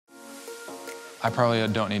I probably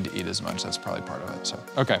don't need to eat as much. That's probably part of it, so.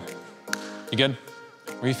 Okay, you good?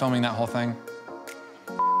 Were you filming that whole thing?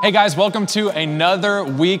 Hey guys, welcome to another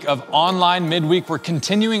week of Online Midweek. We're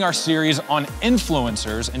continuing our series on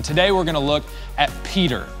influencers, and today we're gonna look at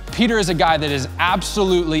Peter. Peter is a guy that is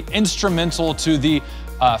absolutely instrumental to the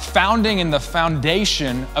founding and the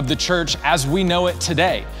foundation of the church as we know it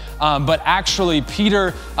today. But actually,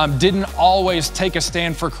 Peter didn't always take a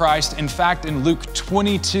stand for Christ. In fact, in Luke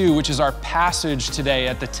 22, which is our passage today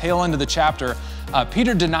at the tail end of the chapter,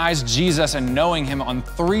 Peter denies Jesus and knowing him on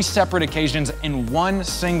 3 separate occasions in one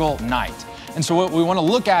single night. And so what we want to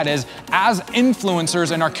look at is, as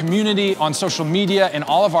influencers in our community, on social media, in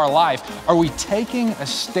all of our life, are we taking a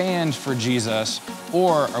stand for Jesus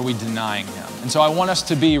or are we denying him? And so I want us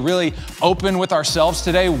to be really open with ourselves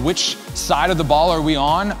today. Which side of the ball are we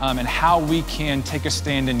on, and how we can take a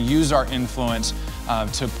stand and use our influence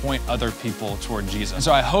to point other people toward Jesus. And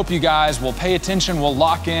so I hope you guys will pay attention, will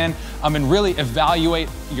lock in, and really evaluate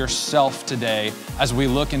yourself today as we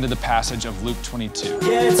look into the passage of Luke 22.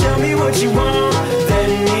 Yeah, tell me what you want, let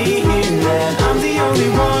me hear that I'm the only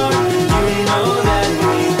one. You know that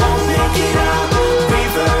we won't make it out.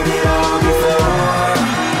 We've heard it all before.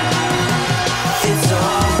 It's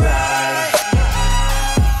alright.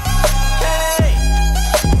 Hey,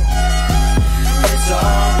 it's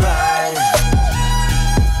alright.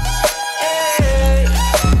 Hey,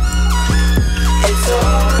 it's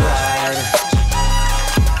alright.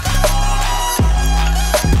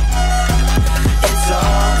 It's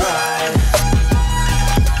alright.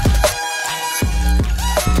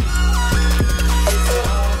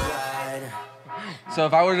 So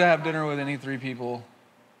if I were to have dinner with any 3 people,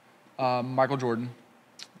 Michael Jordan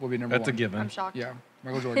would be number 1. That's a given. I'm shocked. Yeah,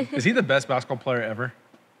 Michael Jordan. Is he the best basketball player ever?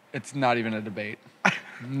 It's not even a debate.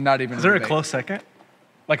 Not even Is there a debate. close second?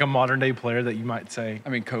 Like a modern day player that you might say? I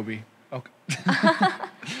mean, Kobe. Okay.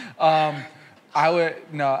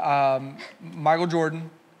 Michael Jordan,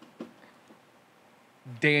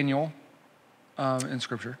 Daniel, in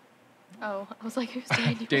scripture. Oh, I was like, who's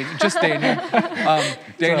Daniel? Just Daniel.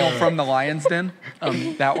 Daniel from the Lion's Den,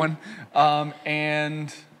 that one.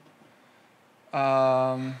 And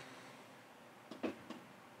I've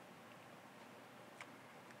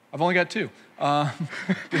only got 2.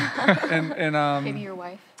 Maybe your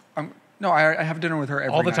wife. No, I have dinner with her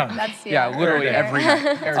every All the night. time. That's Yeah, literally every night.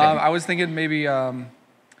 Every day. I was thinking maybe I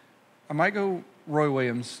might go Roy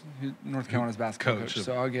Williams, who North Carolina's basketball Coach. coach.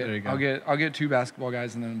 So There you go. I'll get 2 basketball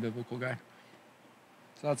guys and then a biblical guy.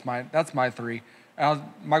 So that's my 3.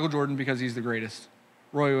 Michael Jordan because he's the greatest,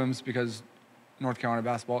 Roy Williams because North Carolina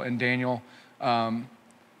basketball, and Daniel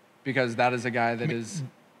because that is a guy that is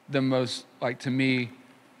the most, like, to me,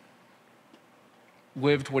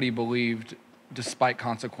 lived what he believed despite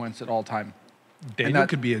consequence at all time. Daniel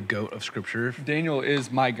could be a goat of scripture. Daniel is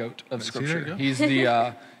my goat of See, there you scripture. go. He's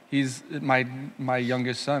the he's my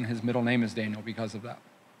youngest son. His middle name is Daniel because of that.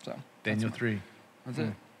 So Daniel 3. that's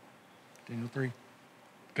it. Daniel 3,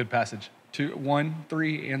 Good passage. 2, 1,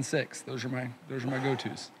 3, and 6. Those are my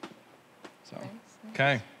go-tos. So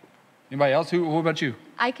Okay. anybody else? Who about you?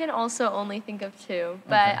 I can also only think of 2,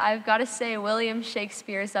 but Okay. I've got to say William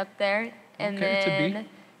Shakespeare's up there, and Okay, to be. then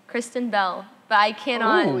Kristen Bell. But I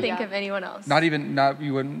cannot Ooh. think of anyone else.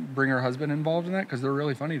 You wouldn't bring her husband involved in that because they're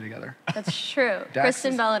really funny together. That's true. Dax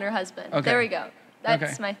Kristen is- Bell and her husband. Okay. There we go. That's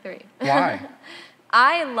Okay. my 3. Why?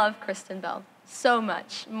 I love Kristen Bell so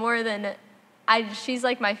much, more than she's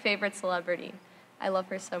like my favorite celebrity. I love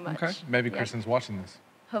her so much. Okay. Maybe Yeah. Kristen's watching this.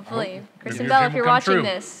 Hopefully. Kristen your Bell, dream if will you're come watching true.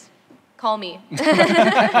 this, call me.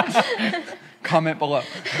 Comment below.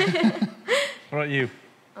 What about you?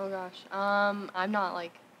 Oh gosh.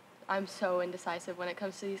 I'm so indecisive when it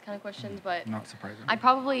comes to these kind of questions, but Not surprising. I'd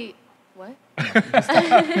probably, what?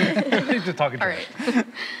 He's just talking to All her.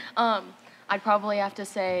 right. I'd probably have to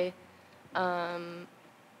say, my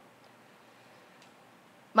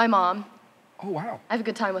mom. Oh wow. I have a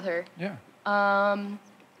good time with her. Yeah.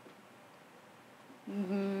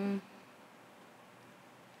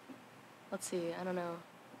 Let's see, I don't know.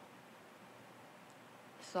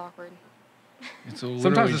 This is awkward. It's Sometimes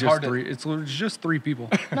literally it's just hard to- 3. It's literally just 3 people.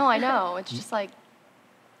 No, I know. It's just like,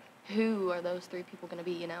 who are those 3 people going to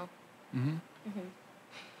be, you know?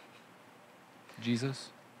 Jesus.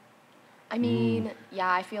 I mean,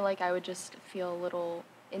 yeah, I feel like I would just feel a little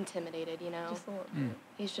intimidated, you know? Just a little Mm.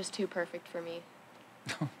 He's just too perfect for me.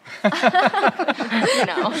 You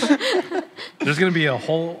know? There's going to be a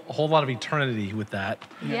whole lot of eternity with that.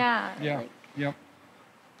 Yeah. Yeah. like, Yep.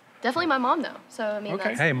 definitely my mom, though. So, I mean, Okay.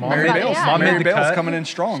 that's... Hey, Mom Mary made- Bales. yeah. Mom made Mary the Bales cut. coming in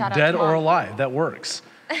strong. Shout out Dead to or Mom. alive, that works.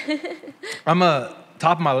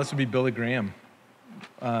 Top of my list would be Billy Graham.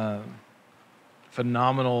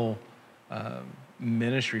 phenomenal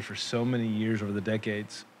ministry for so many years over the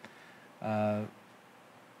decades.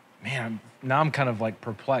 Man, now I'm kind of like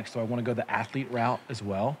perplexed. Do I want to go the athlete route as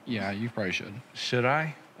well? Yeah, you probably should. Should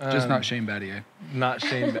I? Just not Shane Battier. Not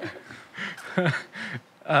Shane.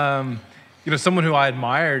 You know, someone who I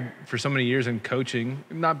admired for so many years in coaching,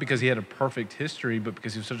 not because he had a perfect history, but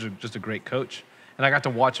because he was just a great coach. And I got to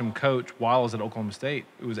watch him coach while I was at Oklahoma State.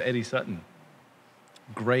 It was Eddie Sutton,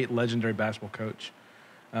 great, legendary basketball coach.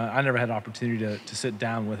 I never had an opportunity to sit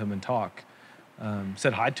down with him and talk.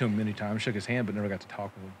 Said hi to him many times, shook his hand, but never got to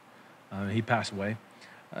talk with him. He passed away.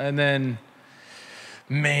 And then,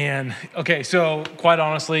 man, okay, so quite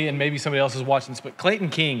honestly, and maybe somebody else is watching this, but Clayton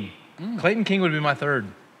King. Clayton King would be my third.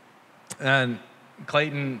 And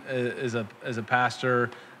Clayton is a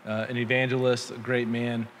pastor, an evangelist, a great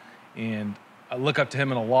man, and I look up to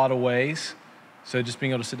him in a lot of ways. So just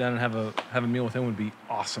being able to sit down and have a meal with him would be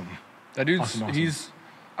awesome. That dude's, Awesome.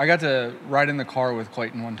 I got to ride in the car with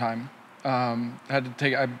Clayton one time. Had to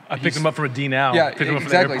take, I picked him up from a D now. Yeah, picked him up from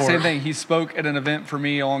exactly. the airport. Same thing. He spoke at an event for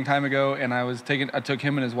me a long time ago, and I took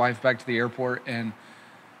him and his wife back to the airport. And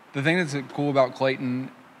the thing that's cool about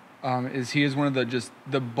Clayton is he is one of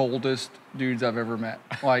the boldest dudes I've ever met.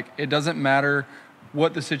 Like, it doesn't matter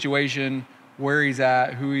what the situation, where he's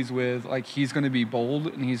at, who he's with. Like, he's going to be bold,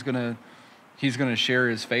 and he's going to share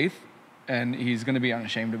his faith, and he's going to be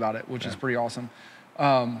unashamed about it, which is pretty awesome.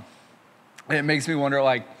 It makes me wonder,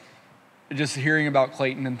 like, just hearing about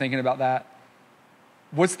Clayton and thinking about that,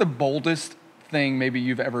 what's the boldest thing maybe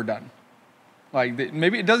you've ever done? Like,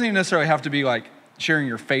 maybe it doesn't even necessarily have to be like sharing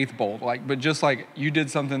your faith bold, like, but just like you did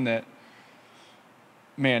something that,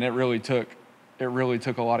 man, it really took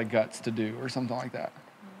a lot of guts to do, or something like that.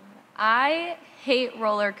 I hate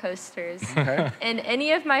roller coasters. Okay. And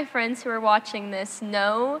any of my friends who are watching this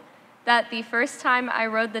know that the first time I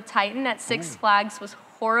rode the Titan at Six Flags was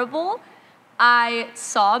horrible. I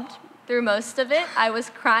sobbed through most of it. I was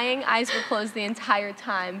crying, eyes were closed the entire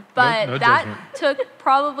time. But no that judgment. took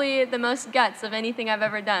probably the most guts of anything I've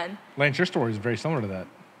ever done. Lance, your story is very similar to that.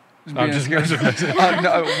 Being scared.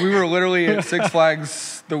 No, we were literally at Six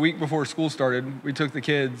Flags the week before school started. We took the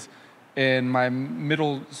kids, and my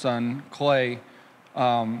middle son, Clay,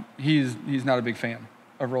 he's not a big fan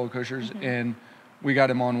of roller coasters, and we got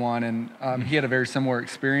him on one, and he had a very similar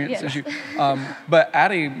experience. Yeah. As you. But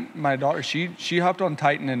Addie, my daughter, she hopped on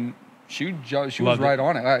Titan, and she was right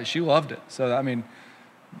on it. She loved it. So I mean,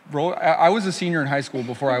 I was a senior in high school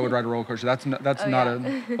before I would ride a roller coaster. That's not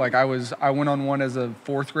like I went on one as a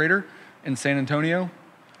fourth grader in San Antonio.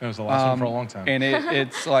 It was the last one for a long time. And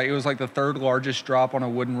it was like the third largest drop on a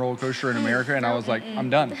wooden roller coaster in America, and I was like, I'm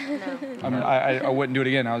done. I wouldn't do it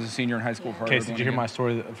again. I was a senior in high school. Case, did you hear my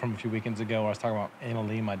story from a few weekends ago where I was talking about Anna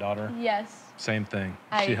Lee, my daughter? Yes. Same thing.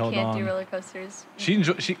 I She held can't on. do roller coasters.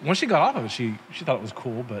 Once she got off of it, she thought it was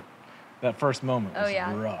cool, but that first moment was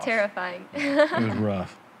rough. Terrifying. It was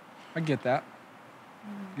rough. I get that.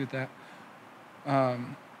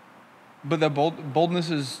 But the boldness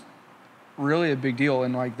is really a big deal,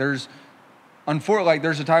 and like there's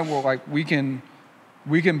a time where like we can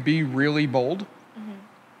be really bold,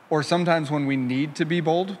 or sometimes when we need to be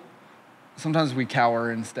bold, sometimes we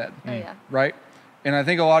cower instead. Oh yeah. Right? And I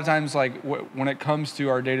think a lot of times, like when it comes to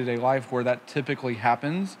our day-to-day life, where that typically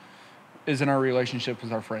happens is in our relationship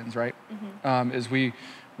with our friends, right? Is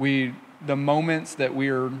the moments that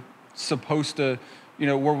we're supposed to,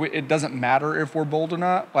 where it doesn't matter if we're bold or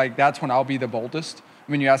not, like that's when I'll be the boldest.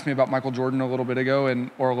 I mean, you asked me about Michael Jordan a little bit ago,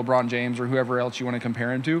 or LeBron James, or whoever else you want to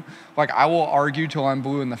compare him to. Like, I will argue till I'm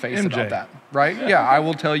blue in the face MJ. about that, right? Yeah, I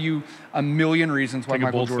will tell you a million reasons why Take a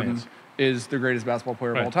Michael bold Jordan stance. is the greatest basketball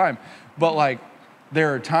player of Right. all time. But like,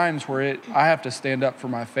 there are times where I have to stand up for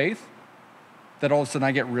my faith that all of a sudden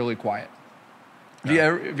I get really quiet. Have you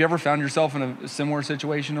ever found yourself in a similar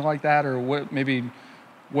situation like that, or what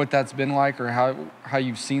that's been like, or how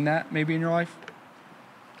you've seen that maybe in your life?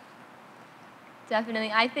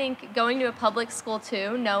 Definitely. I think going to a public school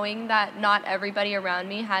too, knowing that not everybody around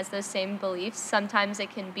me has those same beliefs, sometimes it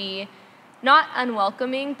can be not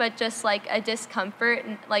unwelcoming, but just like a discomfort,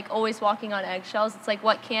 and like always walking on eggshells. It's like,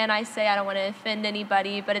 what can I say? I don't want to offend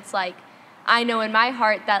anybody, but it's like, I know in my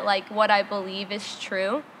heart that like what I believe is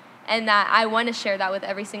true, and that I want to share that with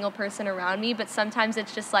every single person around me, but sometimes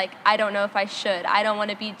it's just like, I don't know if I should. I don't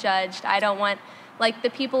want to be judged. I don't want like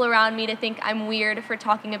the people around me to think I'm weird for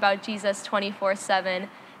talking about Jesus 24/7.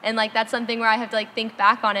 And like that's something where I have to like think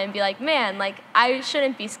back on it and be like, man, like I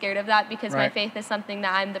shouldn't be scared of that, because my Right. faith is something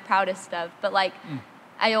that I'm the proudest of. But like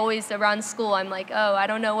I always around school, I'm like, oh, I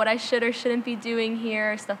don't know what I should or shouldn't be doing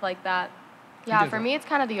here, stuff like that. Yeah, get for that. me, it's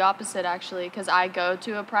kind of the opposite, actually, because I go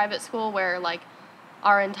to a private school where, like,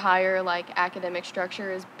 our entire like academic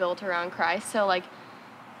structure is built around Christ. So like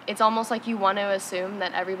it's almost like you want to assume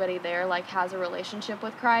that everybody there like has a relationship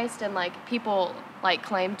with Christ, and like people like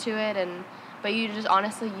claim to it, and but you just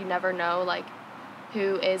honestly you never know like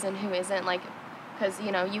who is and who isn't, like because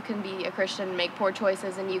you know you can be a Christian and make poor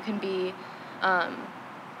choices, and you can be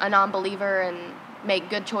a non-believer and make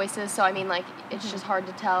good choices. So I mean like it's just hard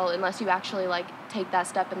to tell unless you actually like take that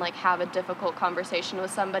step and like have a difficult conversation with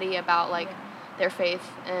somebody about like their faith,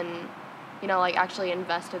 and you know like actually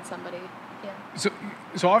invest in somebody.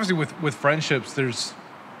 So obviously with friendships, there's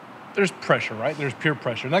pressure, right? There's peer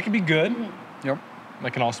pressure, and that can be good. Yep.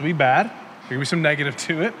 That can also be bad. There can be some negative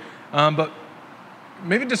to it. But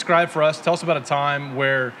maybe describe for us, tell us about a time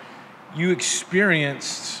where you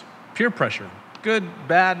experienced peer pressure. Good,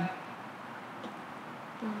 bad?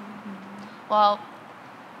 Well,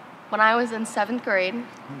 when I was in 7th grade,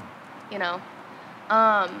 you know,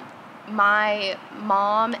 my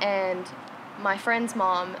mom and my friend's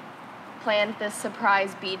mom planned this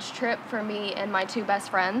surprise beach trip for me and my 2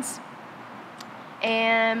 best friends.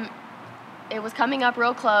 And it was coming up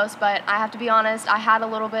real close, but I have to be honest, I had a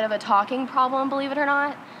little bit of a talking problem, believe it or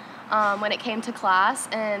not, when it came to class.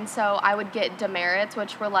 And so I would get demerits,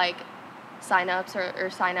 which were like sign-ups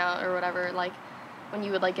or sign-out or whatever, like when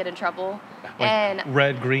you would like get in trouble. Like and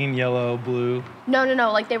red, green, yellow, blue? No,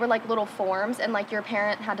 like they were like little forms, and like your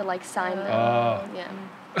parent had to like sign them. Yeah.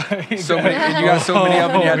 So many, you got so many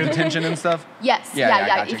of them, you had detention and stuff? Yes, Yeah,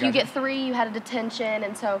 gotcha, if you get 3, you had a detention.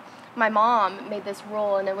 And so my mom made this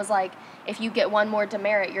rule, and it was like, if you get 1 more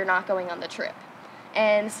demerit, you're not going on the trip.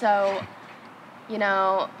 And so, you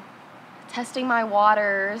know, testing my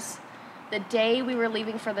waters, the day we were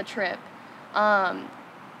leaving for the trip,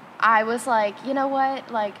 I was like, you know what,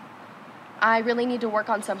 like, I really need to work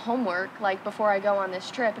on some homework, like, before I go on this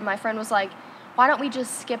trip. And my friend was like, why don't we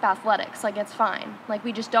just skip athletics? Like, it's fine. Like,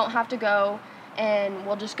 we just don't have to go, and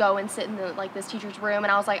we'll just go and sit in the, like, this teacher's room.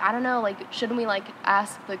 And I was like, I don't know, like, shouldn't we, like,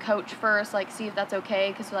 ask the coach first, like, see if that's okay?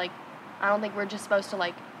 Because, like, I don't think we're just supposed to,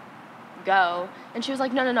 like, go. And she was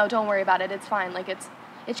like, no, don't worry about it. It's fine. Like, it's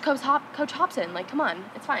Coach Hobson. Like, come on,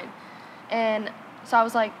 it's fine. And so I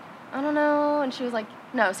was like, I don't know. And she was like,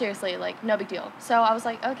 no, seriously, like, no big deal. So I was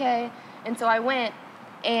like, okay. And so I went,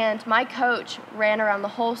 and my coach ran around the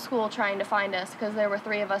whole school trying to find us because there were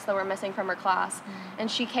 3 of us that were missing from her class.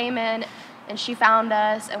 And she came in, and she found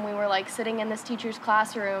us, and we were, like, sitting in this teacher's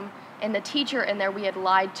classroom, and the teacher in there, we had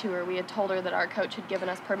lied to her. We had told her that our coach had given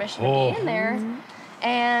us permission to be in there.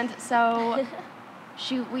 And so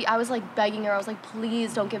I was, like, begging her. I was like,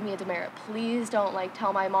 please don't give me a demerit. Please don't, like,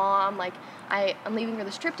 tell my mom. Like, I'm leaving for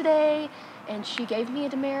this trip today. And she gave me a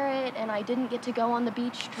demerit, and I didn't get to go on the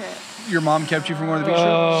beach trip. Your mom kept you from going to the beach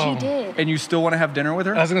trip? She did. And you still want to have dinner with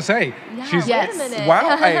her? I was going to say. Yeah, She's, wait a minute.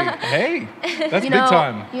 Wow. Hey, that's big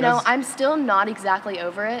time. You know, I'm still not exactly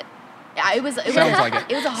over it. It was Sounds like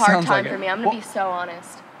it. It was a hard Sounds time like for it. me. I'm going to be so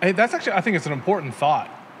honest. Hey, that's actually, I think it's an important thought.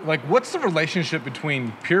 Like, what's the relationship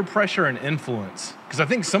between peer pressure and influence? Because I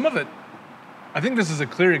think some of it, I think this is a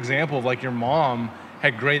clear example of, like, your mom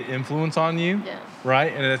had great influence on you,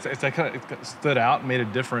 right? And it's like kind of stood out and made a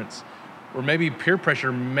difference. Or maybe peer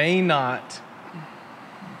pressure may not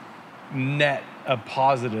net a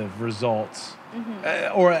positive result,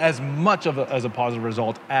 or as much of as a positive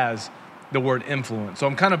result as the word influence. So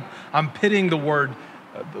I'm pitting the words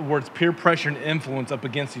peer pressure and influence up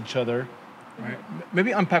against each other. Right.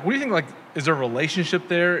 Maybe unpack. What do you think? Like, is there a relationship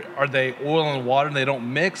there? Are they oil and water and they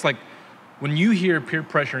don't mix? Like, when you hear peer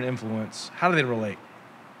pressure and influence, how do they relate?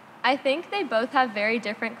 I think they both have very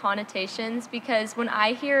different connotations, because when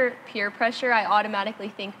I hear peer pressure, I automatically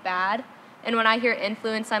think bad. And when I hear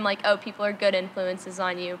influence, I'm like, oh, people are good influences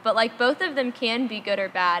on you. But, like, both of them can be good or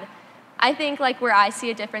bad. I think, like, where I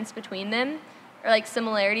see a difference between them, or, like,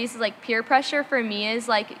 similarities, is, like, peer pressure for me is,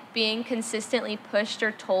 like, being consistently pushed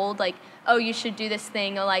or told, like, oh, you should do this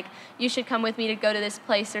thing, or, like, you should come with me to go to this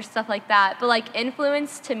place, or stuff like that. But, like,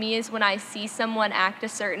 influence to me is when I see someone act a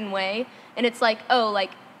certain way, and it's like, oh,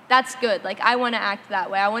 like, that's good. Like, I want to act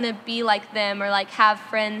that way. I want to be like them, or, like, have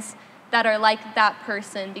friends that are like that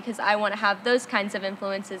person, because I want to have those kinds of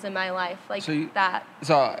influences in my life, like that.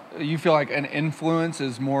 So you feel like an influence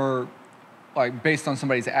is more, like, based on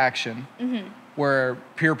somebody's action, where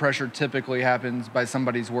peer pressure typically happens by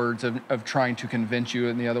somebody's words of trying to convince you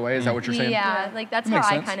in the other way. Is that what you're saying? Yeah, like, that's that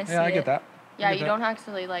how makes I kind of see it. Yeah, I get that. Yeah, you don't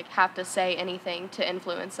actually, like, have to say anything to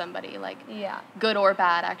influence somebody, like, good or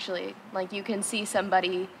bad, actually. Like, you can see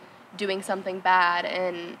somebody doing something bad,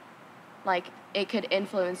 and, like, it could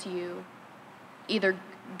influence you either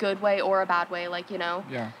good way or a bad way, like, you know?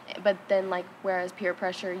 Yeah. But then, like, whereas peer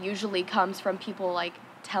pressure usually comes from people, like,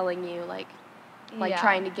 telling you, like, like Yeah.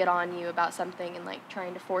 trying to get on you about something and like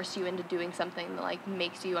trying to force you into doing something that like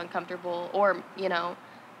makes you uncomfortable or, you know,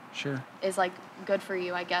 Sure. is like good for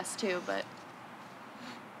you, I guess, too. But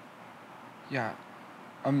Yeah,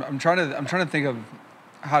 I'm trying to think of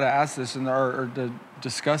how to ask this or to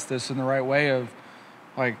discuss this in the right way of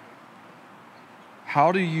like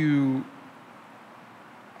how do you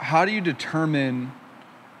determine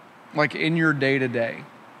like in your day to day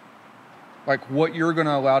like what you're going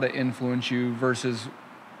to allow to influence you versus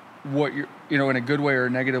what you're, you know, in a good way or a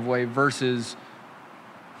negative way versus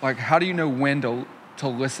like how do you know when to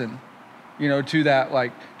listen, you know, to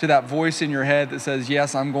that voice in your head that says,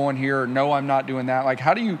 yes, I'm going here, or no, I'm not doing that. Like,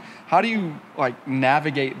 how do you like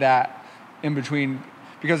navigate that in between?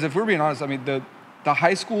 Because if we're being honest, I mean, the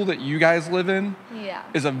high school that you guys live in Yeah.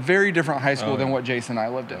 is a very different high school Oh, than yeah. what Jason and I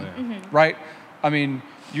lived in, Oh, yeah. right? I mean,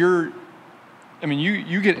 you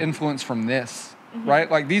get influence from this, right?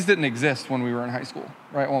 Like these didn't exist when we were in high school,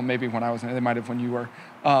 right? Well, maybe when I was in it, they might have when you were.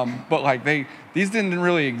 But like these didn't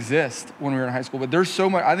really exist when we were in high school. But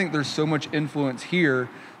I think there's so much influence here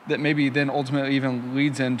that maybe then ultimately even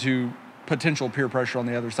leads into potential peer pressure on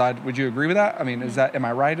the other side. Would you agree with that? I mean, am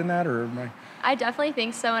I right in that or am I? I definitely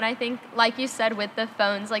think so. And I think, like you said, with the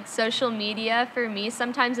phones, like social media, for me,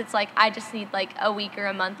 sometimes it's like I just need like a week or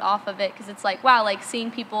a month off of it because it's like, wow, like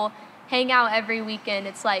seeing people hang out every weekend.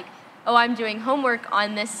 It's like, oh, I'm doing homework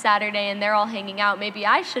on this Saturday and they're all hanging out. Maybe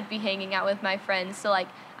I should be hanging out with my friends. So, like,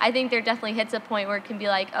 I think there definitely hits a point where it can be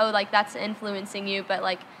like, oh, like that's influencing you. But,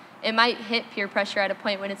 like, it might hit peer pressure at a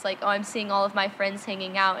point when it's like, oh, I'm seeing all of my friends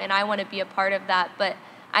hanging out and I want to be a part of that. But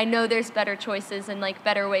I know there's better choices and like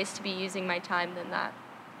better ways to be using my time than that.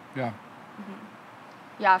 Yeah.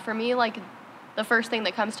 yeah, for me, like the first thing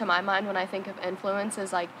that comes to my mind when I think of influence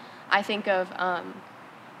is like I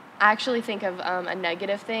actually think of a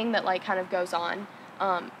negative thing that like kind of goes on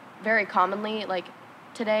very commonly like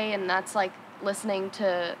today, and that's like listening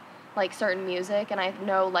to like certain music, and I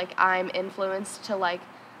know like I'm influenced to like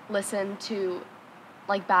listen to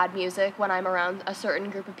like bad music when I'm around a certain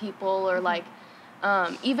group of people, or like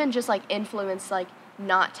even just like influence like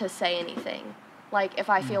not to say anything, like if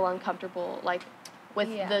I feel uncomfortable like with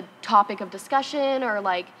Yeah. the topic of discussion, or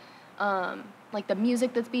like the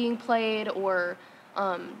music that's being played, or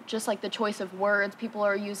just like the choice of words people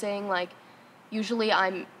are using. Like usually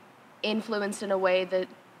I'm influenced in a way that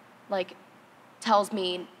like tells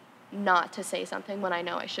me not to say something when I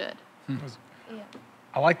know I should. Yeah.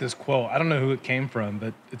 I like this quote. I don't know who it came from,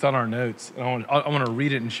 but it's on our notes. And I want to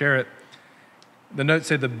read it and share it. The notes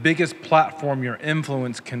say the biggest platform your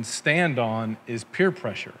influence can stand on is peer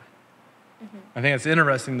pressure. I think it's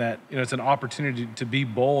interesting that, you know, it's an opportunity to be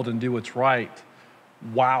bold and do what's right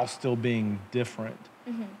while still being different.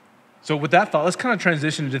 So with that thought, let's kind of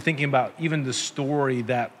transition into thinking about even the story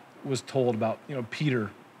that was told about, you know, Peter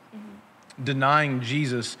denying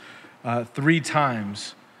Jesus 3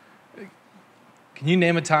 times. Can you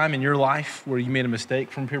name a time in your life where you made a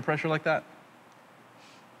mistake from peer pressure like that?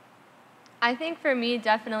 I think for me,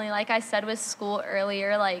 definitely, like I said with school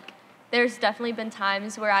earlier, like there's definitely been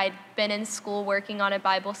times where I'd been in school working on a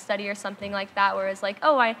Bible study or something like that, where it's like,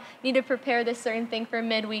 oh, I need to prepare this certain thing for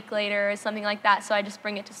midweek later or something like that, so I just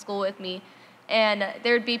bring it to school with me. And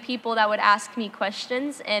there'd be people that would ask me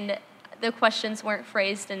questions, and the questions weren't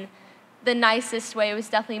phrased in the nicest way. It was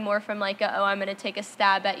definitely more from like oh, I'm gonna take a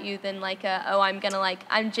stab at you, than like oh,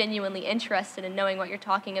 I'm genuinely interested in knowing what you're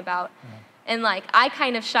talking about. And like I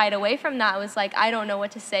kind of shied away from that. I was like, I don't know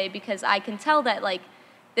what to say, because I can tell that like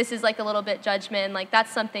this is like a little bit judgment, and like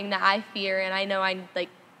that's something that I fear, and I know I like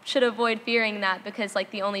should avoid fearing that, because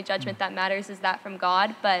like the only judgment that matters is that from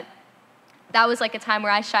God. But that was like a time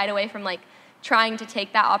where I shied away from like trying to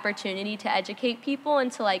take that opportunity to educate people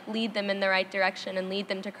and to like lead them in the right direction and lead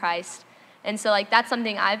them to Christ. And so like that's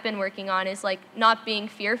something I've been working on, is like not being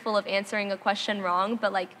fearful of answering a question wrong,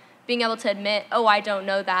 but like being able to admit, oh, I don't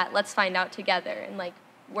know that, let's find out together, and like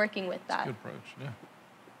working with that. Good approach, yeah.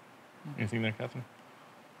 Anything there, Kathryn?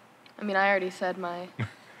 I mean, I already said my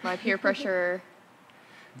peer pressure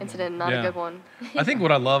incident, not a good one. I think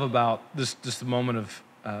what I love about this the moment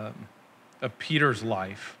of Peter's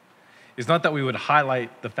life is not that we would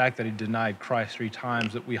highlight the fact that he denied Christ 3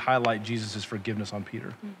 times, that we highlight Jesus' forgiveness on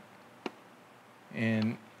Peter.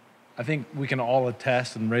 And I think we can all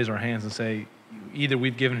attest and raise our hands and say, either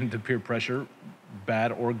we've given into peer pressure,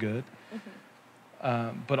 bad or good.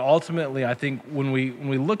 But ultimately, I think when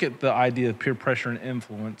we look at the idea of peer pressure and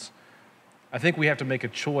influence, I think we have to make a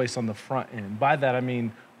choice on the front end. By that, I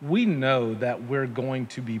mean, we know that we're going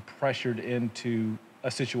to be pressured into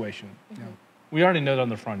a situation. We already know that on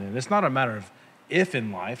the front end. It's not a matter of if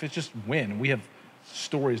in life, it's just when. We have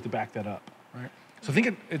stories to back that up. Right. So I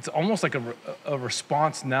think it's almost like a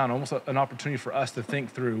response now, and almost an opportunity for us to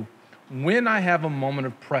think through, when I have a moment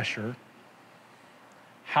of pressure,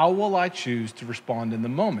 how will I choose to respond in the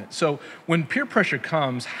moment? So when peer pressure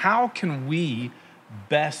comes, how can we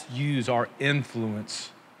best use our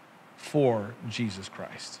influence for Jesus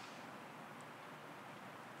Christ?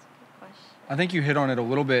 I think you hit on it a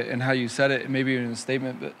little bit in how you said it, maybe in a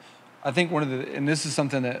statement, but I think and this is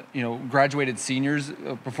something that, graduated seniors,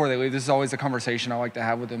 before they leave, this is always a conversation I like to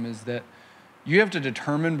have with them, is that you have to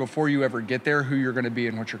determine before you ever get there who you're going to be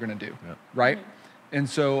and what you're going to do, right? And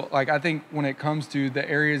so, I think when it comes to the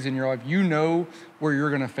areas in your life, where you're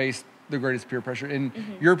going to face the greatest peer pressure, and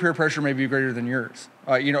your peer pressure may be greater than yours,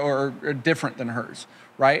 or different than hers,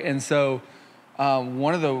 right? And so,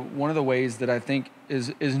 one of the ways that I think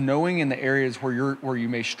is knowing in the areas where you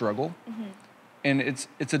may struggle, and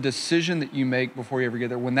it's a decision that you make before you ever get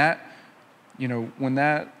there. When that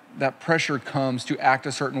pressure comes to act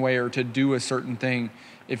a certain way or to do a certain thing,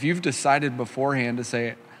 if you've decided beforehand to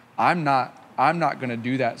say, I'm not going to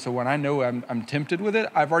do that. So when I know I'm tempted with it,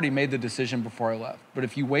 I've already made the decision before I left. But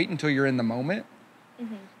if you wait until you're in the moment,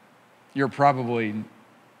 you've probably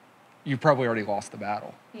already lost the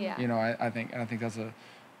battle. Yeah. I think that's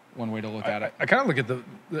one way to look at it. I kind of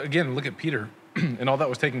look at Peter and all that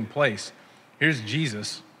was taking place. Here's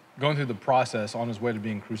Jesus going through the process on his way to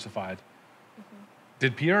being crucified.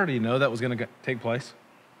 Did Peter already know that was going to take place?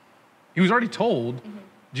 He was already told.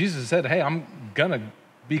 Jesus said, hey, I'm going to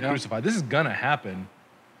be crucified. This is going to happen.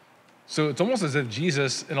 So it's almost as if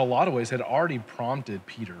Jesus, in a lot of ways, had already prompted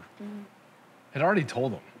Peter, had already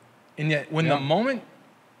told him. And yet, when the moment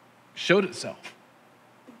showed itself,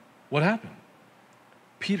 what happened?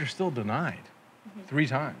 Peter still denied 3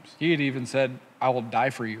 times. He had even said, I will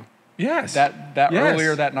die for you. Yes. That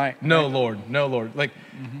earlier that night. No, Lord, no, Lord.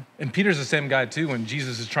 And Peter's the same guy too. When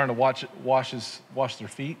Jesus is trying to wash their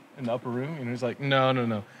feet in the upper room, and he's like, no.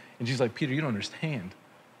 And Jesus like, Peter, you don't understand.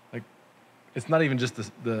 Like, it's not even just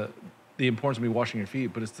the importance of me washing your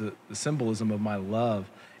feet, but it's the symbolism of my love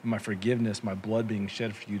and my forgiveness, my blood being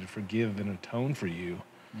shed for you to forgive and atone for you.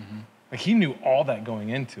 Like, he knew all that going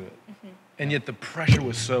into it. And yet the pressure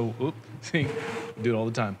was so, we do it all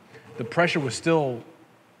the time. The pressure was still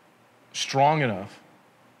strong enough.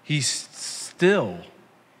 He still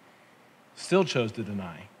chose to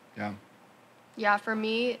deny. Yeah, for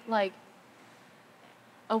me,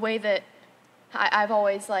 a way that I've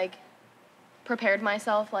always prepared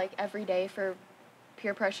myself every day for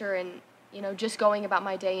peer pressure and just going about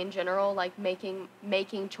my day in general,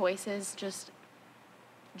 making choices just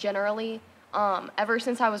generally. Ever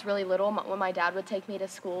since I was really little, when my dad would take me to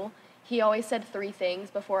school, he always said 3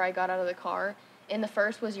 things before I got out of the car. And the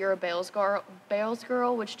first was, you're a Bales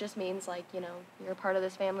girl, which just means you're a part of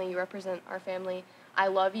this family, you represent our family, I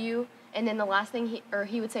love you. And then the last thing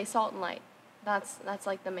he would say, salt and light. That's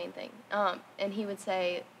the main thing. And he would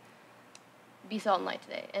say, be salt and light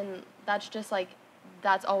today. And that's just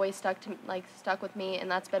that's always stuck with me,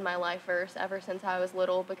 and that's been my life verse ever since I was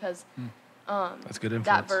little, because that's good influence.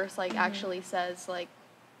 That verse actually says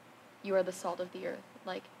you are the salt of the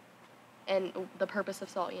earth, and the purpose of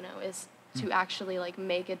salt, is to actually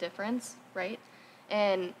make a difference, right?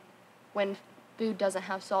 And when food doesn't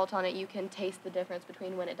have salt on it, you can taste the difference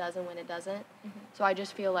between when it does and when it doesn't. So I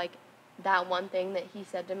just feel that one thing that he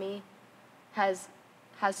said to me has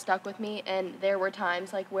stuck with me. And there were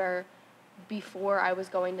times where before I was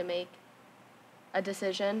going to make a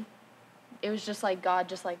decision, it was just God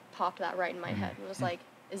just popped that right in my head and was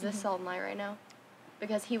is this salt and light right now?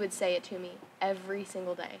 Because he would say it to me every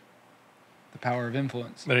single day. The power of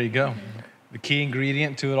influence. There you go. The key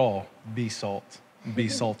ingredient to it all, be salt, be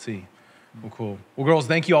salty. Well, cool. Well, girls,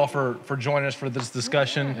 thank you all for joining us for this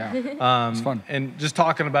discussion. It's fun. And just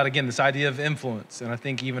talking about, again, this idea of influence. And I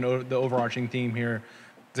think even the overarching theme here,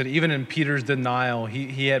 that even in Peter's denial,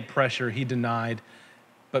 he had pressure, he denied,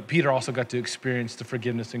 but Peter also got to experience the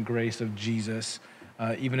forgiveness and grace of Jesus,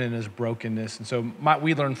 even in his brokenness. And so might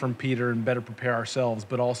we learn from Peter and better prepare ourselves,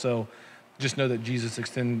 but also just know that Jesus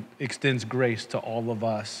extends grace to all of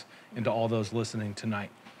us and to all those listening tonight.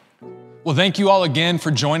 Well, thank you all again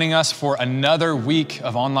for joining us for another week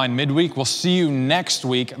of Online Midweek. We'll see you next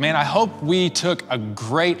week. Man, I hope we took a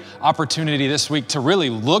great opportunity this week to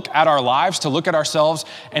really look at our lives, to look at ourselves,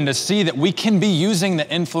 and to see that we can be using the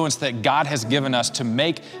influence that God has given us to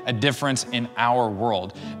make a difference in our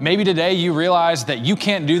world. Maybe today you realize that you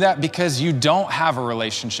can't do that because you don't have a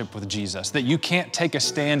relationship with Jesus, that you can't take a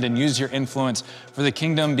stand and use your influence for the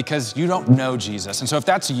kingdom because you don't know Jesus. And so if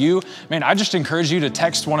that's you, man, I just encourage you to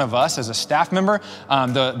text one of us as a staff member,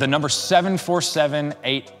 the number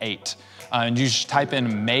 74788. And you just type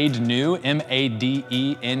in Made New,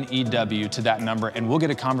 MADENEW, to that number, and we'll get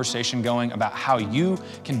a conversation going about how you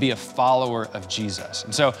can be a follower of Jesus.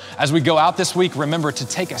 And so as we go out this week, remember to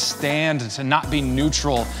take a stand, to not be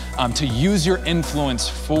neutral, to use your influence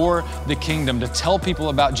for the kingdom, to tell people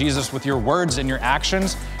about Jesus with your words and your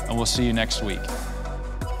actions, and we'll see you next week.